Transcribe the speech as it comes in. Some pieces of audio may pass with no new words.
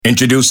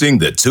Introducing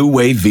the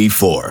Two-Way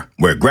V4,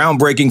 where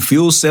groundbreaking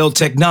fuel cell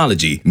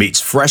technology meets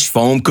fresh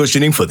foam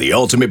cushioning for the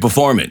ultimate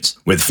performance.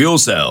 With fuel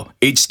cell,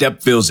 each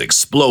step feels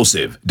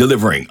explosive,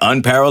 delivering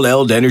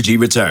unparalleled energy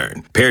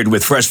return. Paired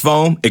with fresh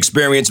foam,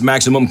 experience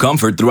maximum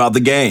comfort throughout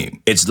the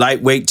game. Its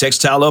lightweight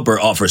textile upper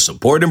offers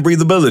support and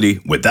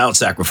breathability without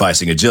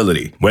sacrificing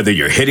agility. Whether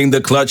you're hitting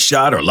the clutch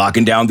shot or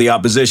locking down the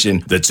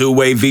opposition, the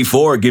Two-Way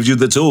V4 gives you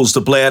the tools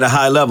to play at a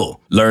high level.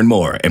 Learn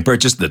more and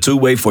purchase the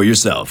Two-Way for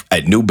yourself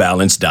at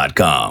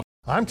newbalance.com.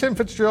 I'm Tim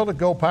Fitzgerald at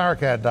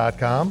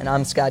GoPowerCat.com. And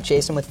I'm Scott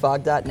Chasen with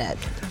Fog.net.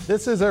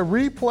 This is a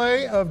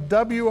replay of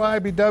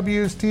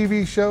WIBW's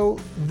TV show,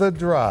 The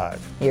Drive.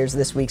 Here's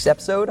this week's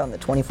episode on the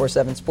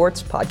 24/7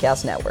 Sports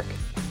Podcast Network.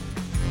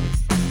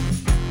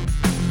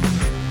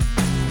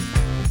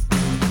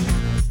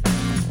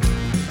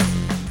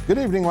 Good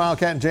evening,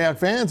 Wildcat and Jayhawk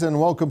fans, and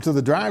welcome to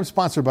The Drive,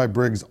 sponsored by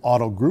Briggs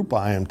Auto Group.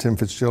 I am Tim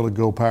Fitzgerald at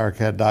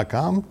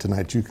GoPowerCat.com.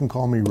 Tonight you can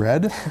call me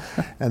Red.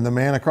 And the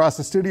man across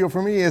the studio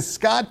from me is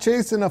Scott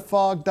Chasen of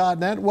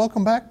Fog.net.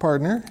 Welcome back,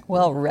 partner.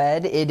 Well,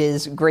 Red, it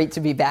is great to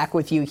be back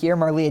with you here.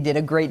 Marlia did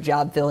a great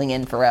job filling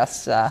in for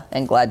us,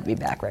 and glad to be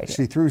back right here.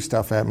 She threw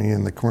stuff at me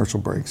in the commercial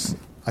breaks.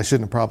 I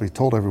shouldn't have probably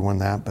told everyone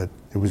that, but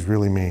it was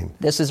really mean.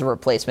 This is a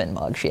replacement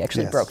mug. She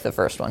actually broke the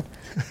first one.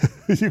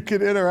 You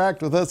can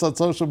interact with us on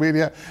social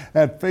media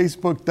at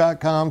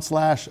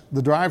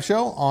Facebook.com/The Drive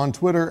Show, on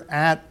Twitter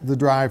 @The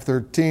Drive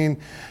 13,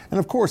 and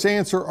of course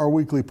answer our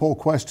weekly poll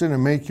question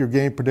and make your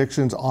game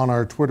predictions on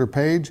our Twitter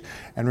page.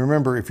 And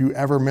remember, if you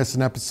ever miss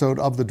an episode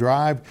of The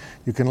Drive,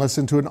 you can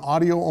listen to an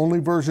audio-only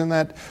version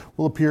that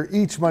will appear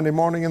each Monday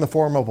morning in the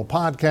form of a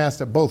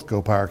podcast at both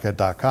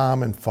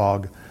GoPowerCat.com and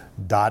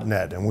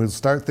Fog.net. And we'll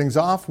start things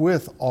off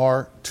with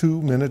our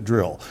 2-minute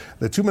drill.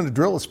 The 2-minute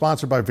drill is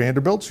sponsored by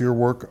Vanderbilt's Your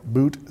Work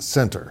Boot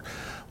Center.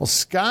 Well,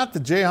 Scott, the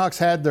Jayhawks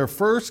had their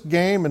first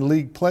game in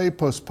league play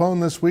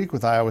postponed this week,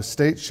 with Iowa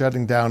State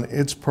shutting down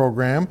its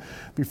program.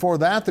 Before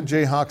that, the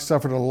Jayhawks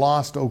suffered a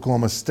loss to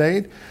Oklahoma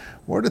State.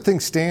 Where do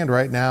things stand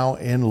right now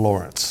in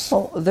Lawrence?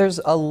 Well, there's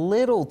a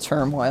little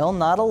turmoil,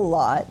 not a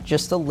lot,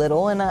 just a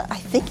little, and I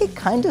think it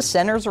kind of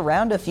centers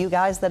around a few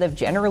guys that have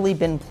generally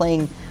been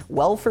playing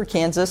well for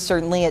Kansas,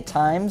 certainly at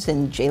times,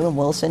 and Jalen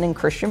Wilson and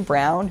Christian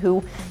Braun,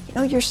 who,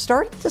 you're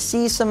starting to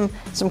see some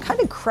kind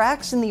of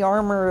cracks in the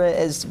armor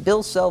as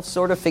Bill Self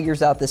sort of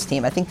figures out this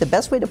team. I think the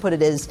best way to put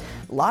it is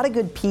a lot of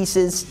good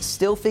pieces,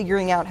 still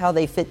figuring out how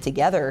they fit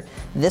together.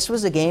 This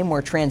was a game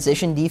where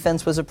transition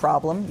defense was a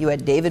problem. You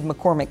had David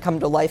McCormick come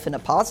to life in a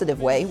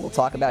positive way. We'll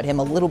talk about him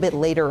a little bit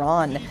later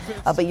on.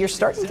 But you're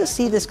starting to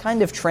see this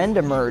kind of trend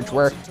emerge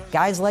where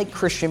guys like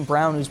Christian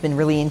Braun, who's been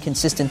really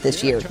inconsistent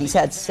this year, he's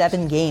had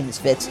 7 games,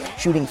 Fitz,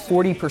 shooting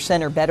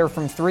 40% or better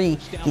from 3.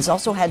 He's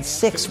also had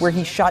 6 where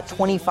he shot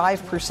 25%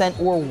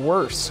 or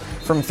worse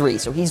from 3.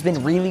 So he's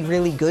been really,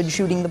 really good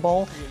shooting the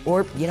ball,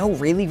 or,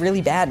 really,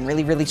 really bad and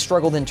really, really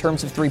struggled in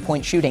terms of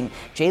three-point shooting.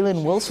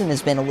 Jalen Wilson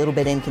has been a little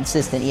bit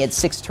inconsistent. He had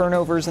 6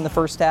 turnovers in the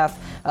first half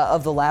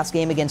of the last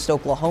game against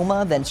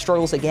Oklahoma, then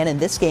struggles again in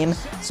this game.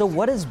 So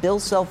what does Bill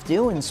Self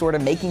do in sort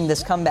of making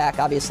this comeback,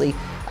 obviously,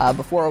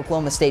 before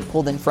Oklahoma State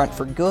pulled in front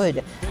for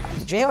good?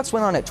 The Jayhawks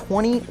went on a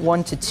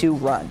 21-2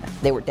 run.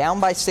 They were down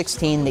by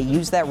 16. They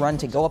used that run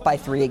to go up by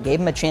 3. It gave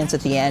them a chance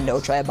at the end.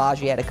 Ochai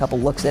Agbaji had a couple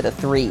looks at a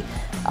 3.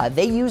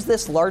 They used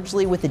this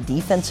largely with a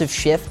defensive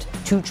shift,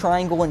 2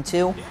 triangle and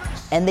 2.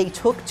 And they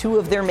took 2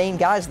 of their main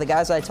guys, the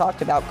guys I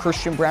talked about,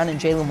 Christian Braun and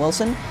Jalen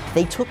Wilson.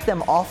 They took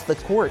them off the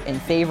court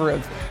in favor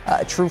of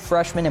a true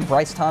freshman and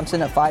Bryce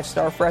Thompson, a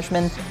 5-star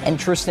freshman, and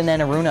Tristan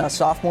Enaruna, a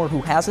sophomore who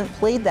hasn't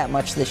played that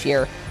much this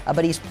year,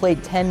 but he's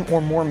played 10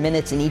 or more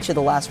minutes in each of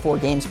the last 4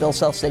 games. Bill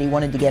Self said he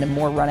wanted to get him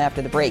more run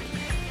after the break.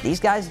 These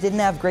guys didn't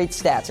have great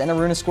stats.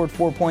 Enaruna scored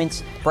 4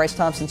 points. Bryce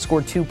Thompson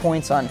scored 2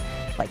 points on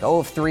 0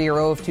 of 3 or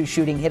 0 of 2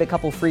 shooting, hit a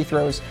couple free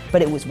throws,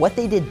 but it was what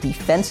they did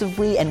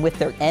defensively and with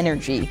their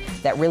energy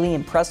that really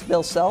impressed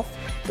Bill Self.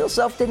 Bill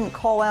Self didn't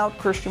call out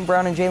Christian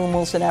Braun and Jalen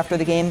Wilson after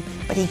the game,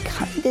 but he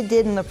kind of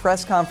did in the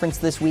press conference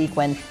this week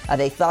when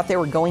they thought they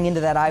were going into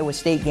that Iowa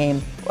State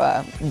game.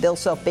 Bill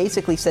Self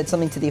basically said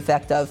something to the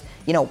effect of,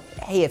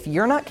 hey, if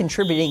you're not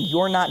contributing,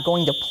 you're not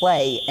going to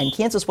play. And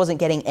Kansas wasn't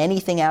getting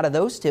anything out of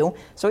those 2.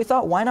 So he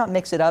thought, why not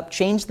mix it up,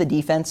 change the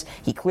defense?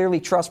 He clearly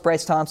trusts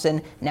Bryce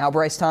Thompson. Now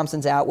Bryce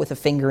Thompson's out with a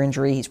finger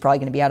injury. He's probably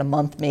going to be out a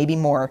month, maybe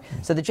more.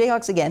 So the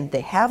Jayhawks, again,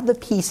 they have the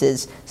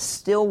pieces,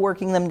 still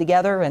working them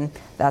together. And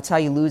that's how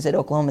you lose at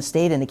Oklahoma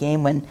State in a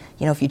game when,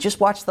 if you just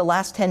watch the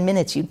last 10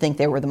 minutes, you'd think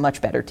they were the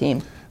much better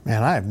team.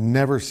 Man, I have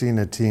never seen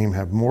a team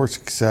have more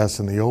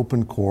success in the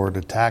open court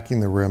attacking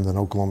the rim than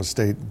Oklahoma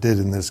State did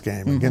in this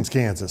game against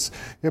Kansas.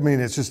 I mean,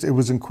 it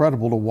was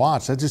incredible to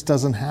watch. That just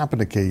doesn't happen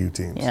to KU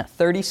teams. Yeah,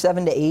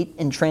 37-8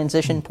 in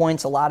transition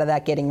points, a lot of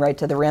that getting right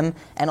to the rim,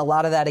 and a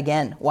lot of that,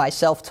 again, why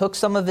Self took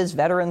some of his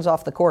veterans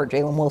off the court.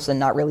 Jalen Wilson,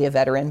 not really a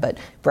veteran, but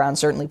Braun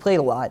certainly played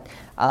a lot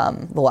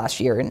the last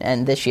year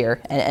and this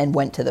year, and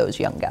went to those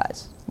young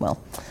guys.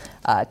 Well,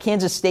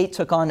 Kansas State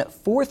took on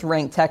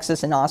 4th-ranked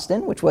Texas in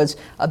Austin, which was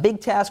a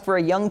big task for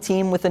a young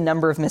team with a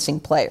number of missing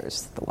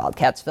players. The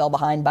Wildcats fell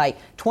behind by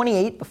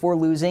 28 before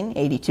losing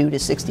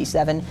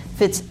 82-67.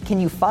 Fitz, can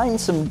you find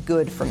some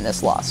good from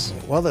this loss?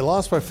 Well, they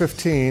lost by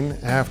 15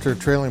 after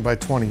trailing by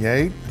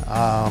 28.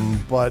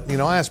 But,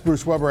 I asked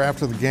Bruce Weber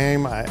after the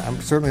game.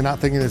 I'm certainly not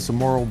thinking it's a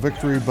moral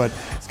victory, but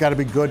it's got to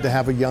be good to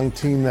have a young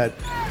team that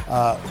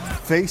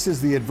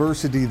faces the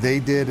adversity they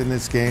did in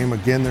this game.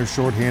 Again, they're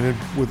shorthanded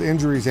with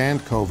injuries and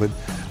COVID.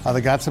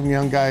 They got some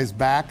young guys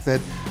back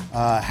that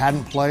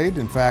hadn't played.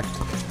 In fact,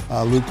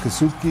 Luke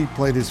Kasuki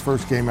played his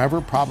first game ever.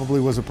 Probably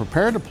wasn't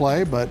prepared to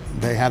play, but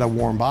they had a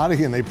warm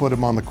body and they put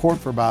him on the court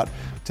for about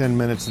 10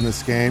 minutes in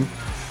this game.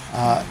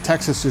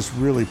 Texas just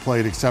really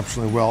played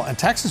exceptionally well. And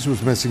Texas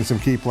was missing some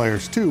key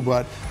players too,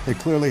 but they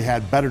clearly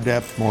had better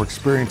depth, more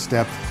experienced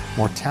depth,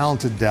 more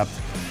talented depth.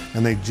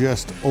 And they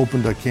just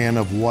opened a can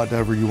of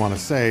whatever you want to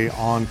say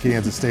on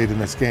Kansas State in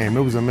this game.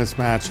 It was a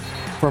mismatch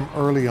from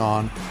early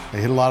on.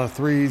 They hit a lot of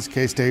threes.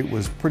 K-State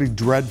was pretty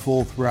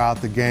dreadful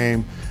throughout the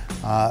game.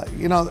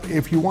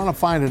 If you want to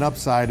find an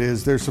upside,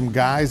 there's some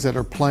guys that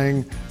are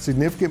playing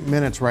significant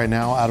minutes right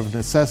now out of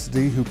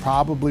necessity who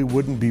probably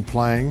wouldn't be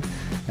playing,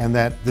 and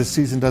that this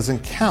season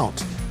doesn't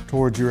count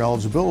towards your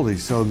eligibility.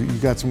 So you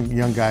got some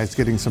young guys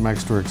getting some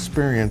extra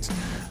experience.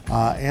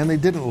 And they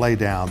didn't lay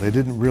down. They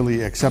didn't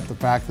really accept the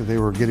fact that they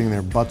were getting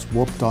their butts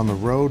whooped on the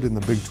road in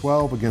the Big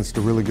 12 against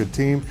a really good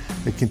team.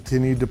 They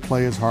continued to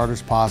play as hard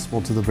as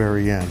possible to the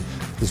very end.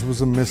 This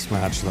was a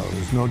mismatch, though.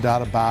 There's no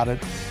doubt about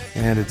it.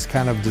 And it's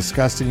kind of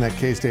disgusting that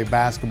K-State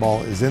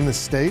basketball is in the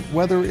state,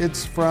 whether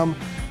it's from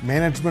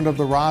management of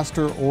the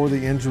roster or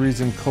the injuries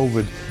and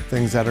COVID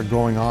things that are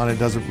going on. It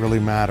doesn't really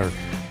matter.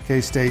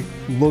 K-State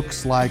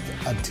looks like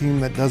a team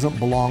that doesn't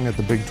belong at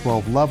the Big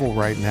 12 level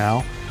right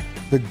now.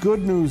 The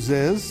good news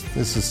is,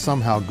 this is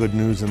somehow good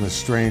news in this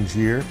strange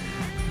year,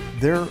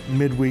 their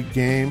midweek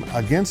game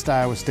against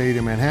Iowa State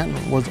in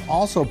Manhattan was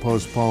also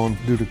postponed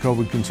due to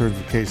COVID concerns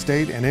with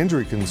K-State and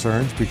injury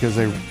concerns because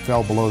they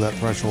fell below that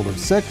threshold of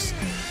 6.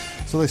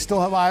 So they still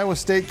have Iowa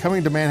State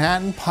coming to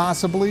Manhattan,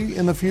 possibly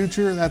in the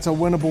future. That's a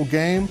winnable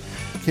game.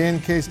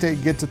 Can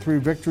K-State get to 3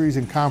 victories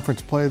in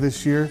conference play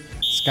this year?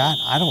 Scott,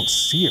 I don't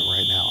see it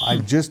right now. I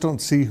just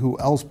don't see who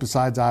else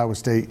besides Iowa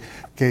State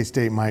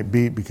K-State might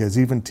beat, because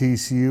even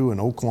TCU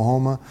and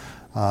Oklahoma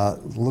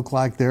look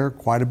like they're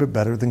quite a bit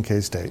better than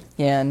K-State.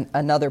 Yeah, and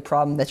another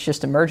problem that's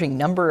just emerging,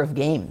 number of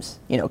games.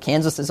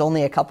 Kansas is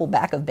only a couple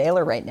back of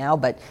Baylor right now,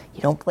 but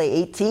you don't play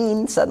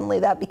 18, suddenly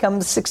that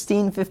becomes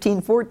 16,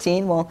 15,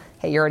 14. Well,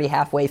 hey, you're already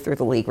halfway through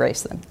the league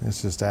race then.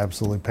 It's just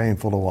absolutely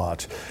painful to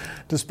watch.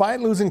 Despite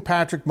losing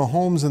Patrick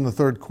Mahomes in the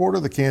third quarter,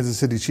 the Kansas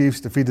City Chiefs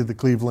defeated the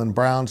Cleveland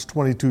Browns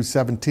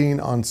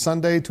 22-17 on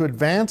Sunday to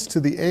advance to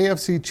the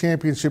AFC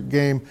Championship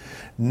game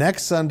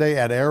next Sunday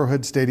at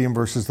Arrowhead Stadium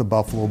versus the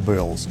Buffalo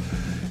Bills.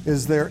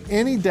 Is there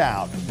any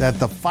doubt that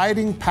the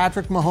Fighting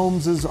Patrick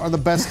Mahomeses are the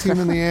best team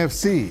in the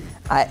AFC?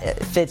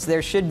 Fitz,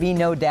 there should be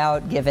no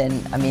doubt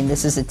given,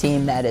 this is a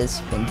team that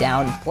has been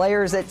down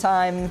players at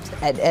times,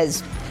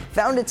 has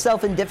found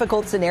itself in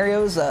difficult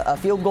scenarios, a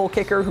field goal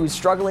kicker who's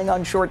struggling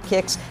on short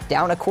kicks,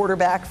 down a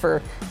quarterback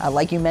for,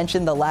 like you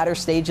mentioned, the latter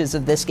stages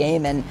of this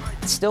game, and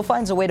still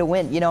finds a way to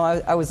win.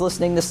 I was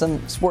listening to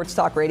some sports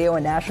talk radio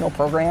and national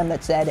program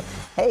that said,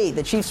 hey,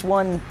 the Chiefs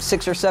won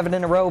 6 or 7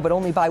 in a row, but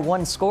only by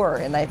 1 score.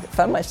 And I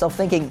found myself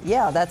thinking,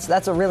 yeah,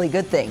 that's a really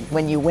good thing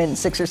when you win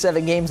 6 or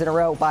 7 games in a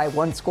row by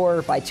 1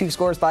 score, by 2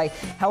 scores, by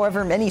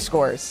however many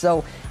scores.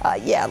 So,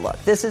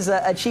 look, this is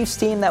a Chiefs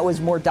team that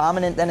was more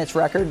dominant than its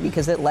record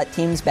because it let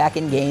teams back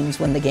in games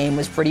when the game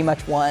was pretty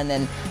much won,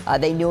 and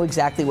they knew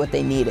exactly what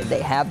they needed.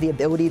 They have the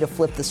ability to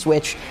flip the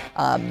switch.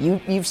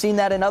 You've seen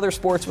that in other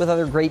sports with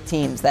other great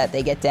teams, that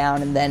they get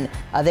down and then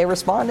they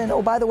respond. And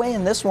oh, by the way,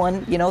 in this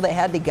one, they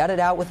had to gut it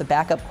out with a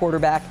backup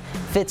quarterback.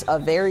 Fitz, a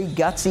very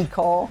gutsy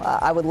call.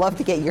 I would love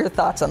to get your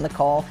thoughts on the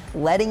call.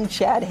 Letting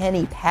Chad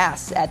Henne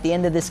pass at the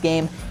end of this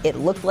game. It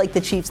looked like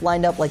the Chiefs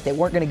lined up like they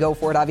weren't going to go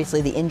for it.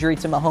 Obviously, the injury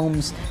to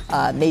Mahomes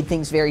made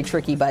things very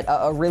tricky, but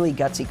a really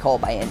gutsy call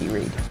by Andy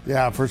Reid.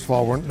 Yeah, first of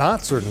all, we're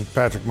not certain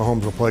Patrick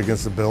Mahomes will play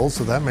against the Bills,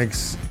 so that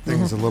makes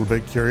things a little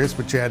bit curious.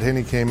 But Chad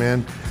Henne came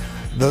in.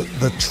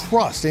 The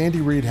trust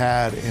Andy Reid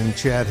had in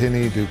Chad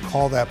Henne to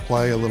call that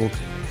play, a little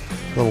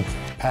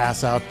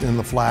pass out in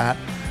the flat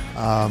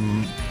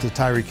to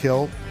Tyreek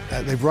Hill.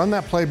 They've run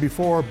that play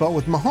before, but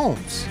with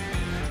Mahomes.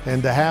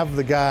 And to have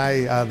the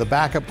guy, the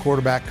backup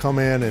quarterback, come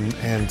in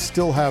and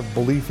still have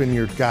belief in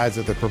your guys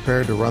that they're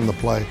prepared to run the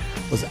play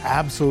was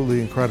absolutely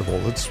incredible.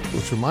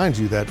 Which reminds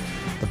you that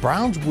the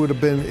Browns would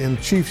have been in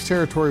Chiefs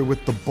territory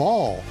with the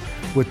ball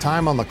with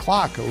time on the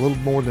clock, a little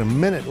more than a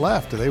minute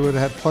left. They would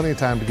have had plenty of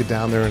time to get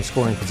down there in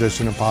scoring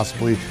position and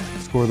possibly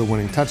score the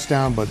winning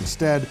touchdown. But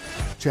instead,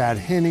 Chad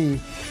Henne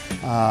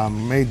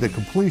made the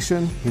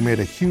completion. He made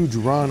a huge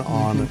run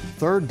on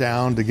third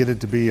down to get it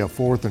to be a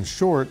 4th and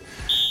short.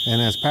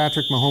 And as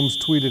Patrick Mahomes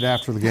tweeted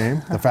after the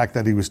game, the fact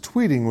that he was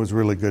tweeting was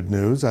really good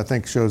news. I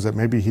think shows that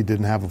maybe he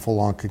didn't have a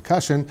full-on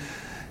concussion.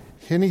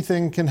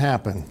 Anything can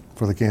happen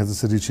for the Kansas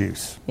City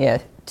Chiefs.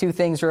 Yeah, Two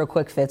things real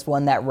quick, Fitz.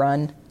 One, that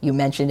run, you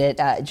mentioned it,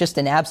 just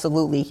an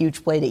absolutely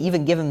huge play to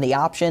even give him the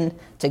option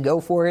to go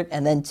for it.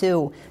 And then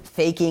two,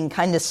 faking,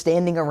 kind of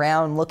standing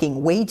around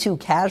looking way too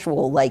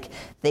casual, like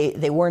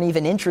they weren't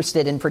even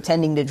interested in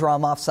pretending to draw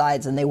him off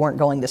sides and they weren't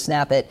going to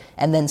snap it,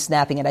 and then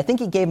snapping it. I think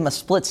he gave him a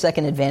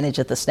split-second advantage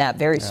at the snap.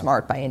 Very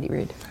smart by Andy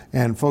Reid.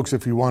 And folks,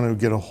 if you want to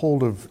get a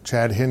hold of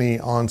Chad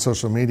Henne on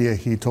social media,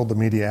 he told the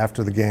media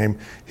after the game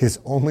his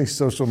only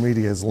social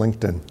media is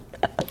LinkedIn.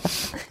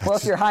 Well,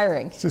 if you're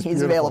hiring,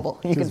 he's available.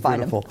 You can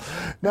find him.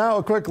 Now,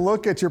 a quick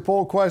look at your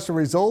poll question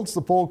results.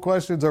 The poll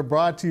questions are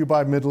brought to you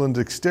by Midland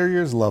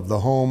Exteriors. Love the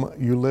home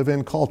you live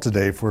in. Call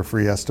today for a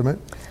free estimate.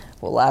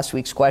 Well, last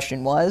week's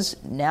question was,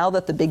 now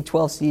that the Big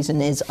 12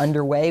 season is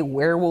underway,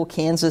 where will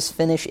Kansas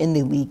finish in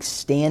the league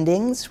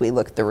standings? We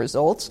look at the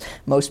results.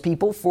 Most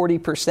people,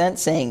 40%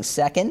 saying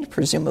second,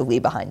 presumably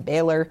behind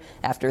Baylor.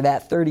 After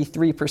that,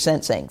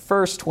 33% saying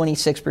first,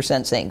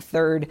 26% saying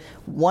third,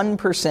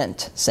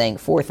 1% saying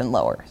fourth and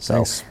lower.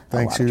 So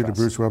Thanks to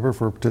Bruce Weber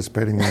for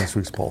participating in this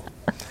week's poll.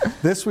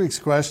 This week's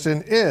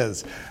question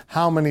is,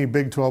 how many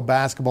Big 12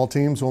 basketball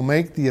teams will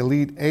make the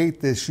Elite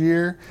Eight this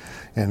year?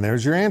 And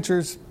there's your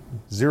answers.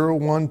 0,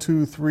 1,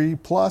 2, 3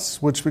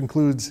 plus, which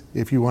includes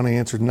if you want to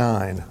answer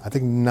 9. I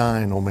think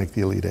 9 will make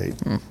the Elite Eight.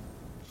 It's going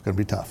to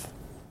be tough.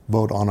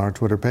 Vote on our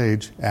Twitter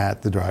page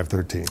at The Drive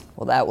 13.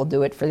 Well, that will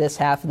do it for this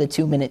half of the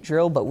 2-minute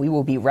drill, but we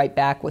will be right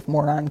back with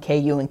more on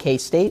KU and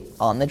K-State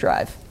on The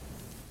Drive.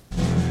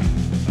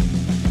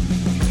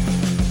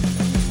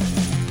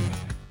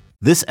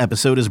 This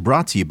episode is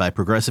brought to you by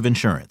Progressive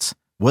Insurance.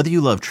 Whether you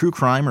love true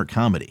crime or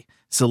comedy,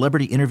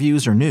 celebrity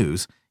interviews or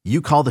news,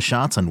 you call the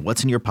shots on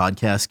what's in your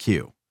podcast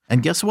queue.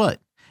 And guess what?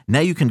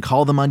 Now you can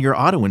call them on your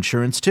auto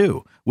insurance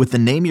too with the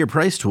Name Your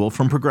Price tool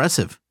from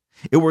Progressive.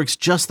 It works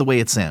just the way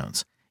it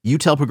sounds. You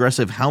tell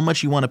Progressive how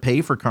much you want to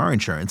pay for car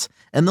insurance,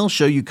 and they'll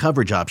show you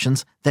coverage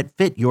options that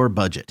fit your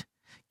budget.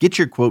 Get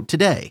your quote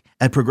today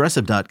at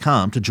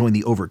Progressive.com to join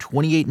the over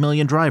 28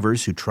 million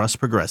drivers who trust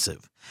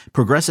Progressive.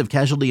 Progressive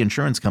Casualty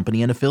Insurance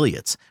Company and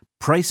Affiliates.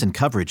 Price and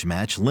coverage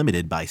match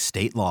limited by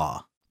state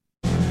law.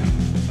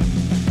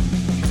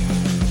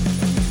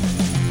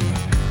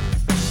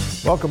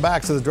 Welcome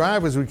back to The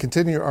Drive as we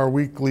continue our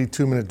weekly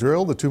 2-minute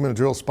drill. The 2-minute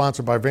drill is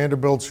sponsored by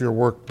Vanderbilt's Your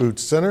Work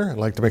Boots Center. I'd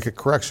like to make a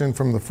correction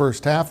from the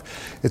first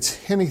half.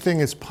 It's anything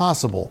is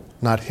possible,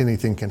 not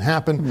anything can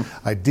happen.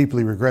 I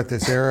deeply regret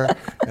this error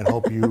and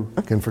hope you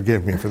can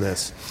forgive me for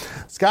this.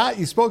 Scott,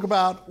 you spoke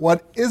about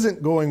what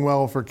isn't going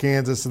well for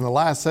Kansas in the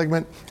last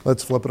segment.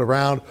 Let's flip it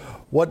around.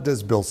 What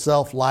does Bill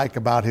Self like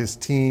about his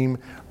team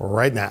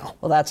right now?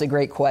 Well, that's a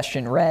great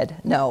question, Red.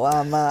 No,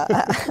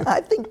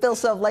 I think Bill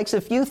Self likes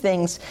a few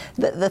things.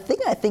 The thing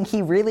I think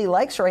he really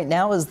likes right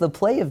now is the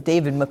play of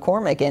David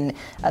McCormick, and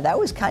that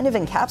was kind of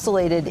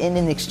encapsulated in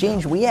an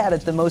exchange we had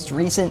at the most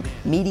recent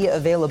media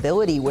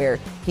availability where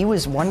he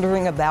was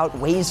wondering about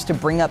ways to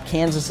bring up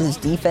Kansas's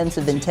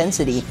defensive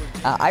intensity.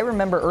 I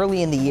remember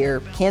early in the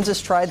year,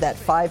 Kansas tried that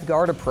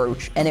 5-guard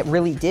approach, and it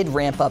really did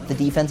ramp up the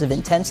defensive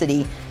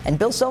intensity. And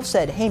Bill Self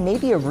said, hey,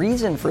 maybe a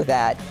reason for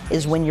that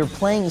is when you're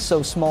playing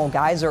so small,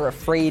 guys are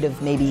afraid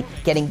of maybe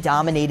getting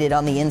dominated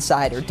on the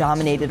inside or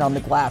dominated on the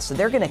glass. So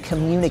they're going to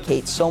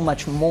communicate so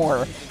much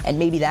more, and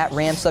maybe that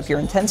ramps up your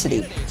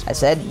intensity. I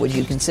said, would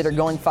you consider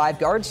going 5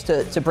 guards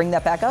to bring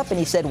that back up? And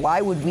he said,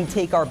 why would we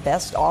take our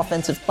best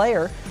offensive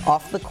player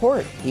off the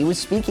court? He was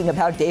speaking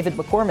about David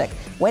McCormick.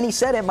 When he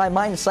said it, my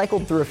mind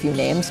cycled through a few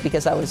names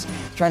because I was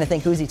trying to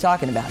think, who's he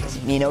talking about? Does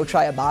he mean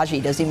Ochai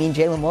Agbaji? Does he mean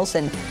Jalen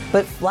Wilson?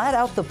 But flat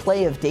out, the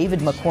play of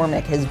David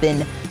McCormick has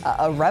been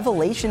a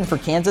revelation for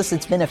Kansas.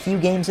 It's been a few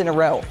games in a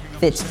row.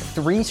 It's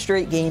 3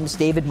 straight games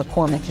David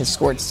McCormick has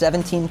scored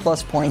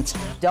 17-plus points,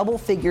 double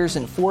figures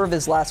in 4 of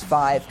his last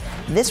 5.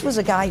 This was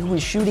a guy who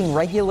was shooting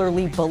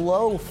regularly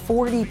below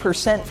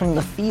 40% from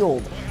the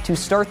field to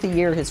start the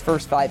year, his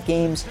first 5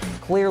 games.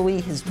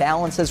 Clearly, his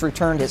balance has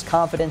returned, his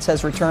confidence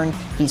has returned.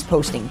 He's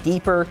posting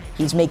deeper.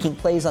 He's making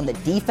plays on the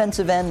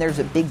defensive end. There's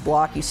a big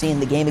block you see in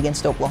the game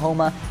against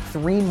Oklahoma.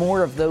 3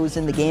 more of those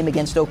in the game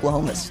against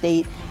Oklahoma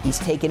State. He's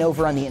taken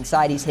over on the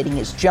inside. He's hitting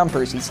his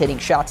jumpers. He's hitting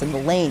shots in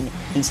the lane.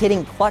 He's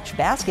hitting clutch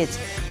baskets.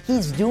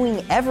 He's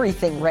doing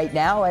everything right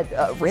now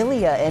at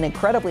really an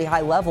incredibly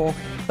high level.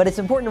 But it's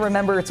important to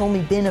remember it's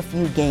only been a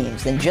few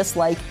games. And just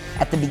like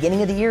at the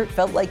beginning of the year, it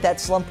felt like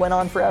that slump went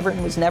on forever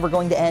and was never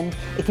going to end.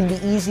 It can be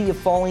easy of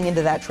falling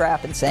into that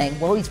trap and saying,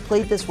 well, he's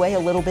played this way a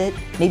little bit.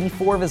 Maybe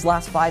 4 of his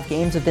last 5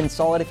 games have been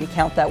solid if you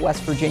count that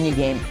West Virginia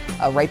game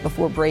right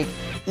before break.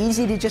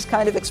 Easy to just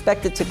kind of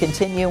expect it to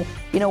continue.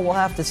 You know, we'll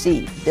have to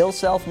see. Bill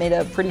Self made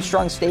a pretty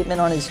strong statement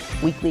on his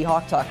weekly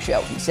Hawk Talk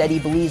show. He said he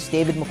believes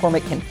David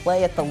McCormick can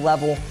play at the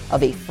level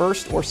of a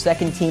first or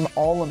second team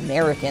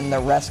All-American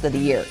the rest of the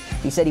year.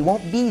 He said he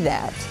won't be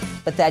that,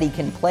 but that he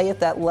can play at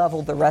that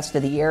level the rest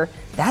of the year.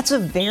 That's a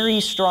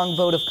very strong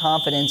vote of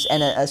confidence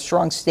and a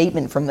strong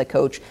statement from the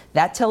coach.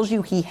 That tells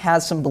you he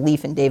has some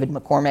belief in David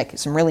McCormick.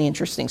 Some really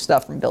interesting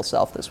stuff from Bill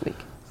Self this week.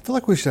 I feel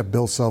like we should have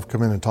Bill Self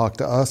come in and talk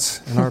to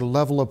us, and our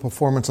level of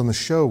performance on the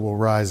show will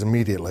rise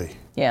immediately.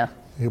 Yeah.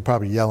 He'll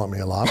probably yell at me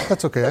a lot.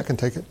 That's okay. I can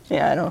take it.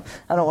 Yeah,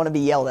 I don't want to be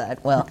yelled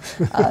at. Well,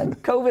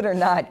 COVID or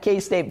not,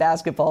 K-State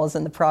basketball is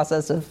in the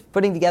process of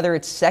putting together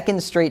its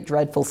second straight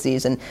dreadful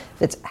season.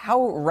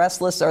 How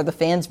restless are the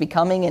fans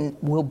becoming, and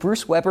will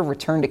Bruce Weber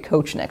return to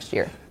coach next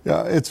year?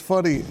 Yeah, it's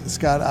funny,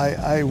 Scott.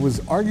 I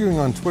was arguing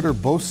on Twitter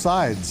both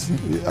sides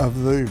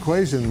of the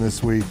equation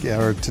this week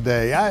or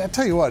today. I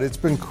tell you what, it's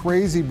been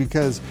crazy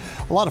because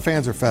a lot of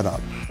fans are fed up,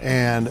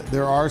 and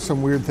there are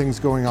some weird things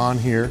going on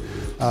here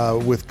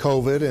with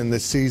COVID and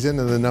this season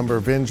and the number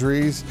of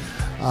injuries,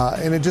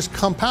 and it just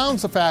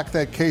compounds the fact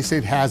that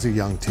K-State has a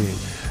young team.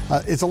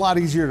 It's a lot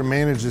easier to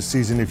manage this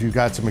season if you've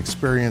got some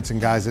experience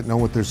and guys that know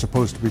what they're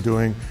supposed to be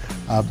doing,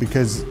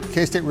 because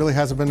K-State really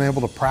hasn't been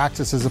able to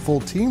practice as a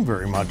full team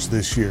very much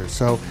this year.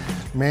 So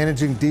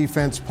managing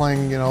defense,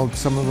 playing,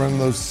 some of running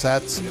those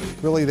sets,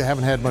 really they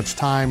haven't had much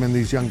time, and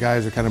these young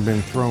guys are kind of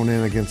been thrown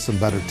in against some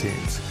better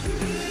teams.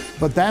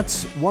 But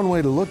that's one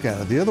way to look at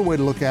it. The other way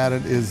to look at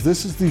it is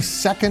this is the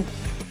second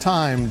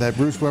time that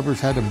Bruce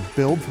Weber's had to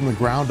build from the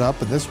ground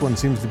up, and this one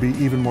seems to be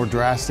even more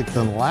drastic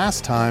than the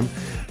last time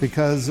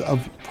because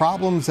of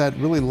problems that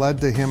really led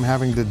to him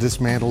having to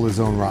dismantle his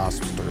own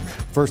roster.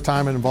 First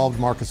time it involved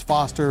Marcus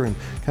Foster and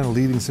kind of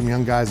leading some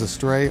young guys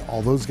astray.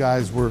 All those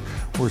guys were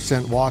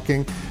sent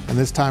walking, and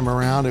this time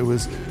around it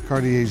was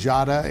Cartier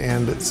Jada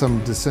and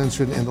some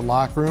dissension in the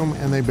locker room,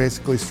 and they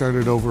basically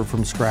started over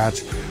from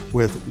scratch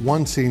with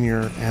one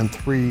senior and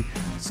 3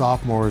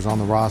 sophomores on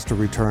the roster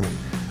returning.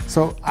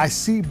 So I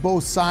see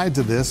both sides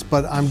of this,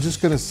 but I'm just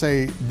going to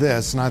say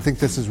this, and I think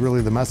this is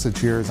really the message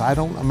here, is I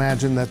don't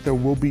imagine that there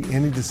will be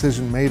any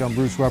decision made on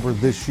Bruce Weber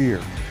this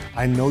year.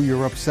 I know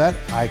you're upset.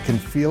 I can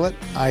feel it.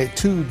 I,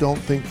 too, don't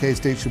think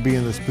K-State should be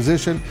in this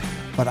position,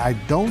 but I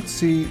don't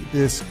see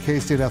this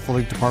K-State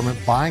athletic department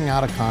buying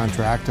out a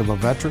contract of a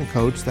veteran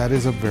coach that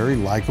is a very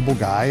likable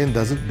guy and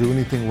doesn't do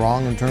anything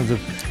wrong in terms of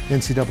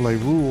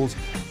NCAA rules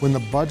when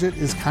the budget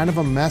is kind of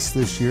a mess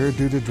this year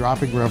due to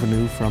dropping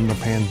revenue from the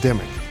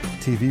pandemic.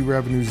 TV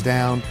revenue's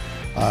down,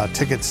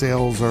 ticket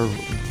sales are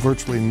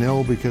virtually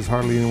nil because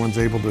hardly anyone's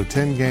able to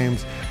attend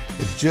games.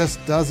 It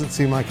just doesn't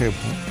seem like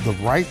the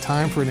right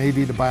time for an AD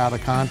to buy out a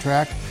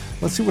contract.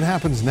 Let's see what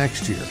happens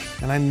next year.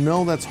 And I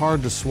know that's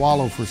hard to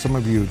swallow for some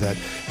of you that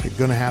you're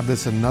going to have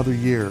this another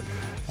year.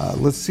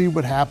 Let's see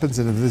what happens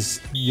and if this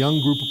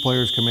young group of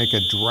players can make a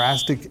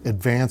drastic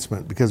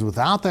advancement, because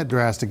without that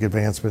drastic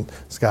advancement,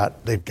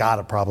 Scott, they've got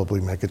to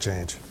probably make a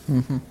change.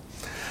 Mm-hmm.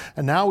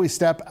 And now we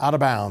step out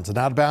of bounds. And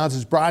Out of Bounds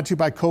is brought to you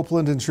by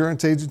Copeland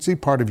Insurance Agency,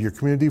 part of your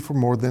community for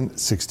more than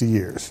 60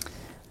 years.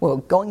 Well,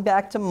 going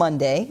back to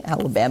Monday,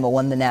 Alabama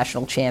won the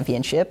national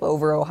championship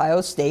over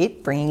Ohio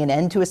State, bringing an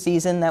end to a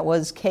season that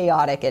was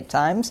chaotic at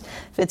times.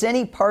 Fitz,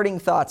 any parting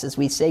thoughts as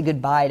we say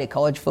goodbye to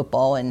college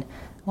football in,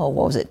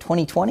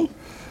 2020?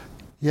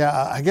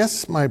 Yeah, I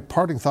guess my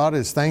parting thought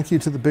is thank you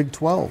to the Big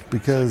 12,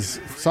 because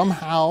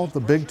somehow the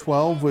Big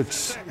 12,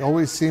 which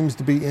always seems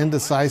to be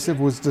indecisive,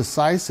 was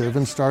decisive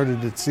and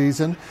started its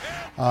season.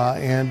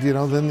 And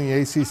then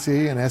the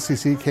ACC and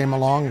SEC came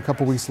along a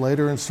couple weeks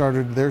later and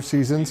started their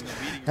seasons.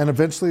 And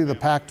eventually the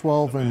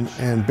Pac-12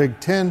 and Big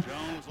 10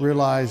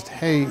 realized,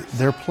 hey,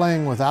 they're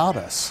playing without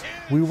us.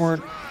 We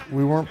weren't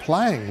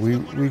playing.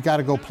 We got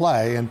to go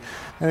play. And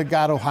it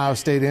got Ohio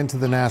State into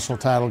the national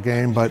title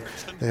game, but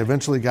they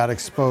eventually got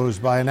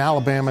exposed by an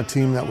Alabama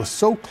team that was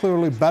so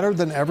clearly better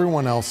than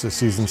everyone else this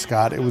season,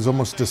 Scott. It was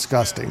almost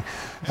disgusting.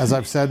 As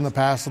I've said in the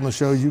past on the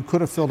show, you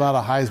could have filled out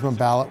a Heisman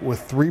ballot with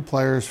 3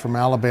 players from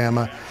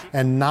Alabama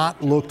and not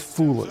looked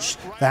foolish.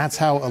 That's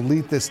how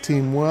elite this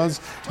team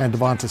was. And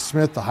Devonta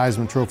Smith, the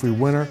Heisman Trophy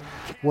winner,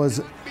 was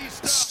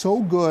so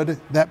good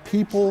that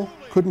people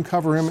couldn't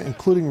cover him,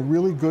 including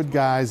really good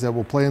guys that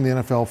will play in the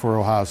NFL for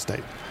Ohio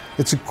State.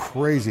 It's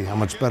crazy how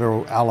much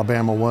better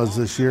Alabama was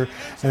this year.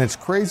 And it's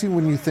crazy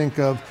when you think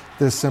of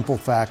this simple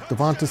fact.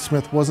 Devonta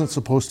Smith wasn't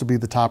supposed to be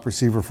the top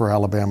receiver for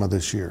Alabama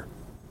this year.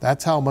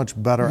 That's how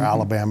much better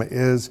Alabama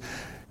is.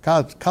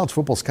 College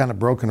football's kind of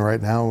broken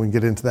right now. We can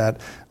get into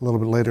that a little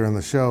bit later in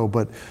the show.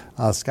 But,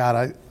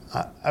 Scott,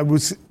 I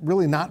was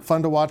really not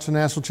fun to watch the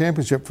national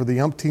championship for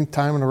the umpteenth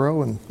time in a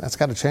row, and that's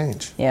got to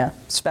change. Yeah,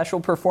 special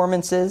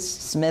performances.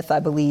 Smith, I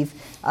believe,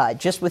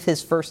 just with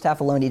his first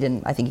half alone,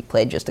 I think he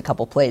played just a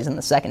couple plays in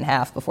the second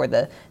half before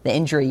the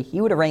injury.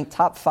 He would have ranked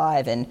top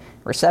 5 in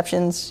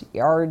receptions,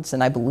 yards,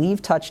 and I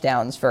believe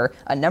touchdowns for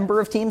a number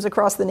of teams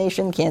across the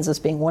nation, Kansas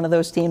being one of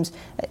those teams.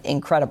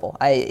 Incredible.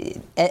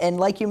 And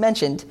like you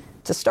mentioned,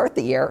 to start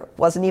the year,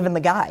 wasn't even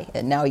the guy.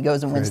 And now he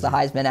goes and wins the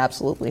Heisman.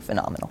 Absolutely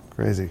phenomenal.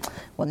 Crazy.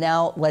 Well,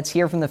 now let's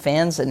hear from the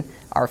fans. And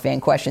our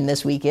fan question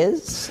this week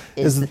is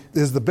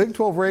the Big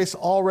 12 race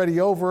already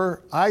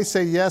over? I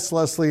say yes,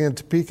 Leslie, and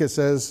Topeka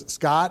says,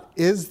 Scott,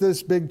 is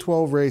this Big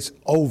 12 race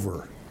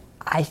over?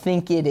 I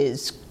think it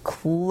is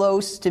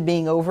close to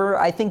being over.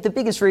 I think the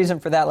biggest reason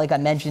for that, like I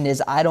mentioned,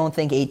 is I don't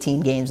think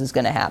 18 games is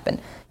going to happen.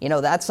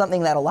 That's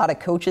something that a lot of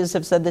coaches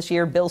have said this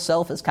year. Bill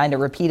Self has kind of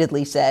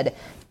repeatedly said,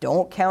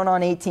 don't count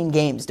on 18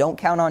 games. Don't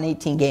count on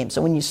 18 games.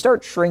 So when you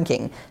start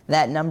shrinking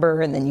that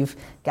number and then you've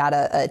got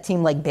a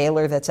team like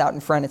Baylor that's out in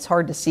front, it's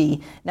hard to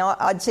see. Now,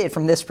 I'd say it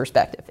from this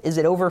perspective. Is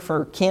it over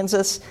for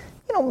Kansas?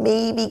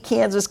 Maybe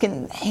Kansas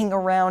can hang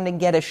around and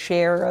get a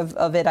share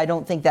of it. I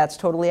don't think that's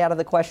totally out of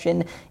the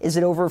question. Is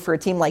it over for a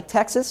team like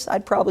Texas?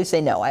 I'd probably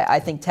say no. I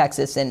think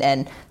Texas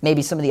and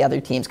maybe some of the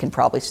other teams can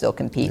probably still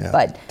compete. Yeah,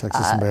 but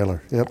Texas and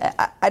Baylor.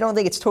 Yep. I don't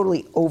think it's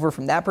totally over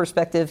from that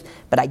perspective,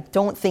 but I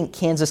don't think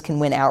Kansas can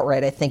win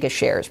outright. I think a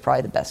share is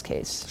probably the best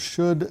case.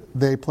 Should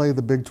they play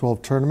the Big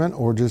 12 tournament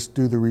or just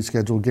do the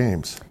rescheduled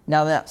games?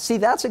 Now, see,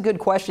 that's a good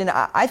question.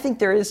 I think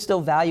there is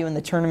still value in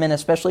the tournament,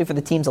 especially for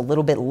the teams a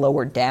little bit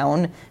lower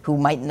down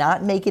who might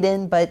not make it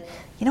in. But,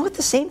 at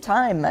the same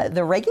time,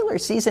 the regular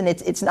season,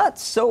 it's not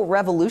so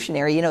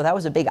revolutionary. That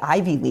was a big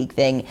Ivy League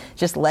thing,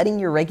 just letting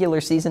your regular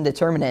season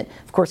determine it.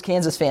 Of course,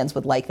 Kansas fans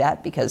would like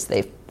that because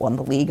they've won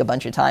the league a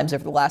bunch of times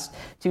over the last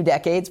 2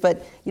 decades.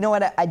 But you know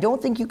what? I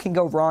don't think you can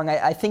go wrong.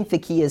 I think the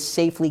key is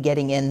safely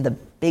getting in the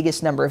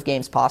biggest number of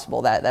games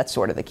possible. That's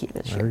sort of the key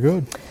this year. Very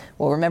good.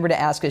 Well, remember to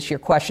ask us your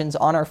questions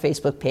on our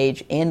Facebook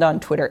page and on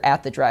Twitter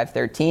at The Drive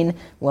 13.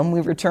 When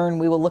we return,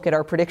 we will look at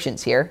our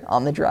predictions here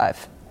on The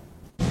Drive.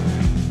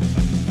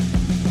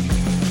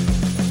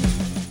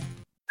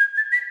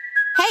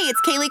 Hey,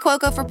 it's Kaylee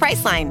Cuoco for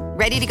Priceline.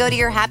 Ready to go to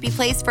your happy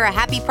place for a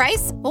happy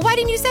price? Well, why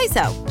didn't you say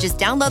so? Just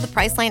download the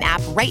Priceline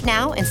app right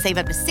now and save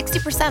up to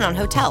 60% on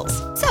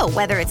hotels. So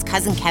whether it's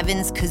Cousin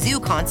Kevin's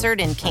Kazoo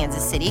Concert in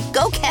Kansas City,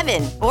 go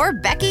Kevin, or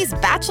Becky's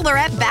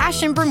Bachelorette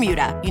Bash in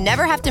Bermuda, you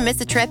never have to miss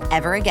a trip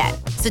ever again.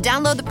 So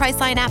download the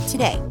Priceline app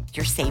today.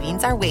 Your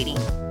savings are waiting.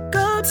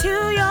 Go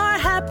to your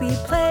happy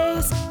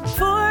place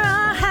for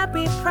a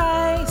happy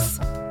price.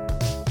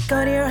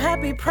 Go to your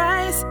happy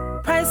price,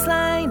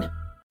 Priceline.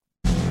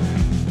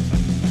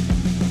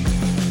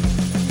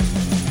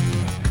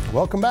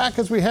 Welcome back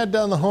as we head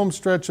down the home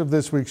stretch of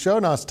this week's show.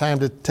 Now it's time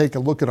to take a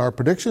look at our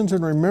predictions,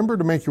 and remember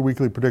to make your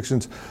weekly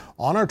predictions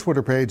on our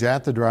Twitter page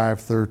at The Drive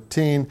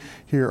 13.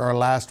 Here are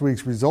last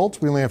week's results.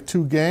 We only have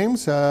 2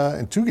 games,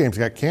 and 2 games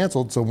got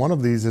canceled, so one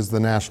of these is the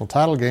national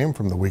title game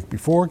from the week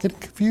before. Getting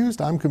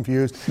confused? I'm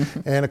confused.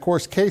 And of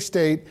course,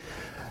 K-State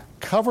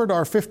covered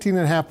our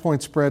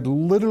 15.5-point spread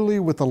literally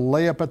with a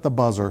layup at the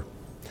buzzer.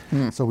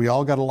 So we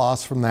all got a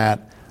loss from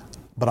that,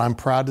 but I'm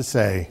proud to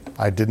say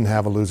I didn't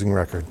have a losing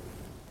record.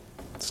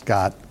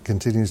 Scott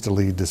continues to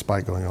lead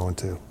despite going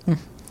 0-2.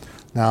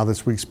 Now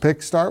this week's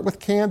picks start with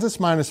Kansas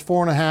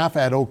 -4.5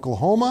 at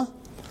Oklahoma.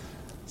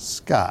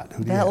 Scott,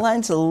 who do you have? That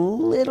line's a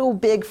little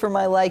big for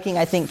my liking.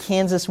 I think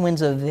Kansas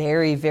wins a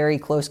very, very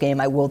close game.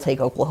 I will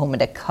take Oklahoma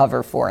to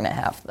cover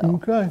 4.5, though.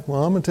 Okay,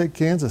 well, I'm going to take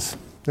Kansas.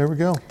 There we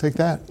go. Take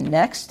that.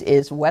 Next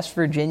is West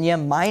Virginia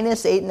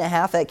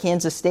 -8.5 at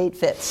Kansas State.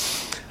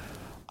 Fitz.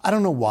 I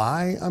don't know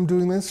why I'm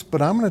doing this, but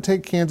I'm going to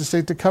take Kansas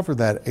State to cover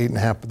that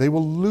 8.5. But they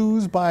will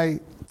lose by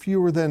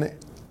fewer than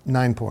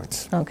 9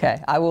 points.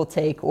 Okay, I will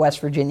take West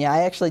Virginia.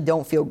 I actually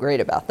don't feel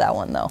great about that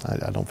one, though.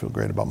 I don't feel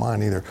great about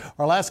mine either.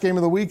 Our last game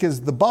of the week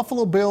is the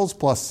Buffalo Bills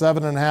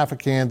 +7.5 at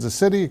Kansas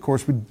City. Of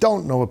course, we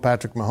don't know if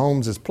Patrick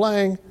Mahomes is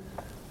playing.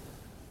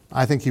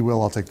 I think he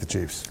will. I'll take the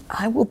Chiefs.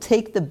 I will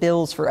take the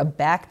Bills for a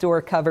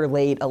backdoor cover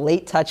late, a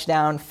late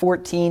touchdown.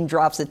 14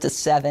 drops it to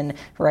 7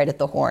 right at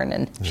the horn,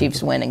 and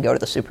Chiefs win and go to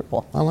the Super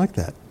Bowl. I like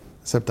that.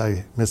 Except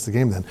I missed the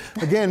game then.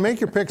 Again,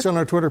 make your picks on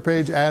our Twitter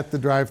page at The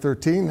Drive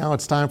 13. Now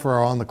it's time for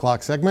our On the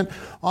Clock segment.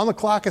 On the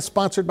Clock is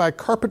sponsored by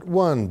Carpet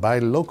One, by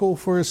Local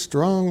for a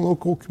strong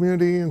local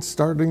community, and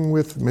starting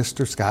with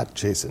Mr. Scott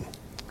Chasen.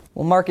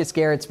 Well, Marcus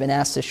Garrett's been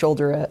asked to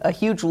shoulder a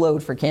huge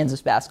load for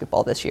Kansas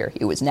basketball this year.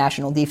 He was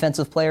National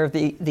Defensive Player of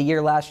the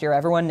Year last year,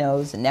 everyone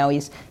knows, and now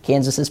he's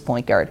Kansas's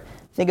point guard.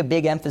 I think a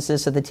big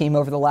emphasis of the team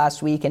over the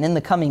last week and in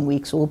the coming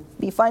weeks will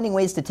be finding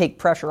ways to take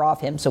pressure off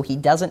him so he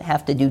doesn't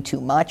have to do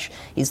too much.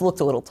 He's looked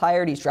a little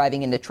tired. He's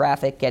driving into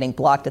traffic, getting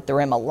blocked at the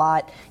rim a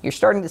lot. You're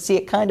starting to see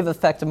it kind of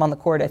affect him on the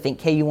court. I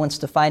think KU wants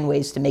to find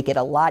ways to make it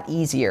a lot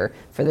easier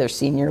for their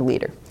senior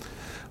leader.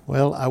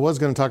 Well, I was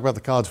going to talk about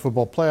the college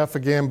football playoff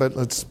again, but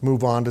let's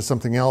move on to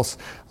something else.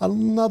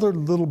 Another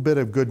little bit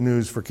of good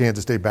news for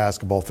Kansas State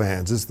basketball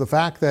fans is the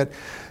fact that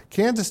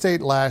Kansas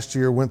State last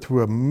year went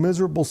through a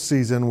miserable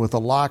season with a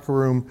locker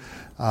room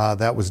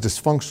that was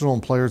dysfunctional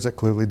and players that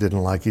clearly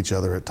didn't like each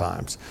other at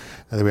times.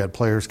 And then we had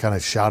players kind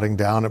of shouting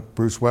down at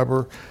Bruce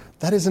Weber.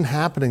 That isn't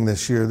happening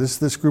this year.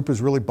 This group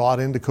has really bought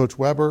into Coach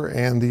Weber,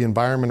 and the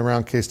environment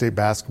around K-State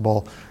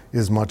basketball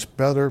is much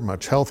better,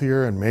 much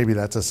healthier, and maybe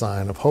that's a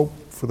sign of hope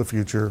for the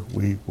future.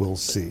 We will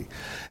see.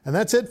 And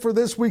that's it for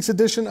this week's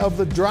edition of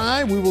The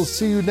Drive. We will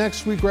see you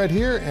next week right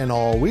here and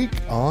all week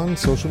on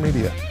social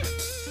media.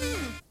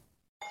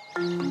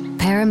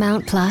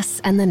 Paramount Plus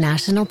and the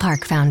National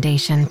Park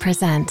Foundation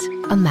present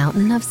A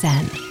Mountain of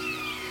Zen.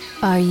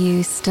 Are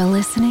you still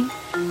listening?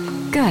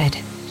 Good.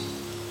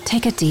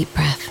 Take a deep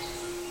breath.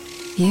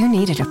 You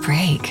needed a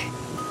break.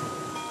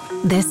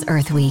 This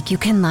Earth Week, you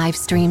can live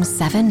stream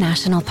 7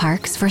 national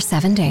parks for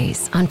 7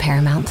 days on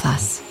Paramount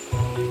Plus.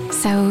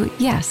 So,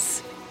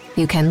 yes,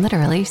 you can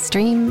literally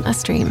stream a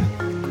stream.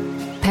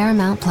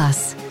 Paramount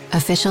Plus,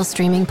 official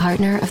streaming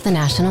partner of the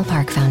National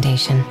Park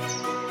Foundation.